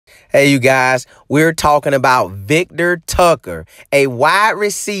Hey, you guys, we're talking about Victor Tucker, a wide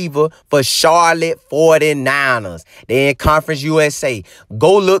receiver for Charlotte 49ers. They're in Conference USA.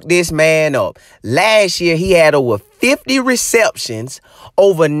 Go look this man up. Last year, he had over 50 receptions,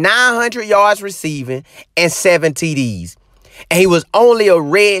 over 900 yards receiving, and 7 TDs. And he was only a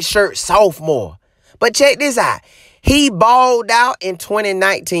redshirt sophomore. But check this out. He balled out in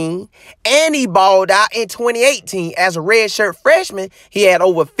 2019 and he balled out in 2018 as a redshirt freshman. He had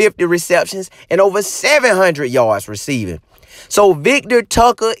over 50 receptions and over 700 yards receiving. So Victor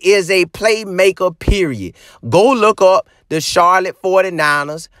Tucker is a playmaker, period. Go look up the Charlotte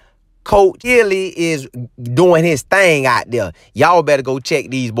 49ers. Coach Gilly is doing his thing out there. Y'all better go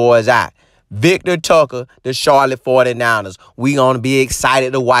check these boys out. Victor Tucker, the Charlotte 49ers. We gonna be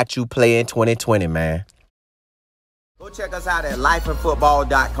excited to watch you play in 2020, man. Go check us out at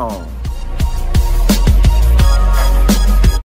lifeandfootball.com.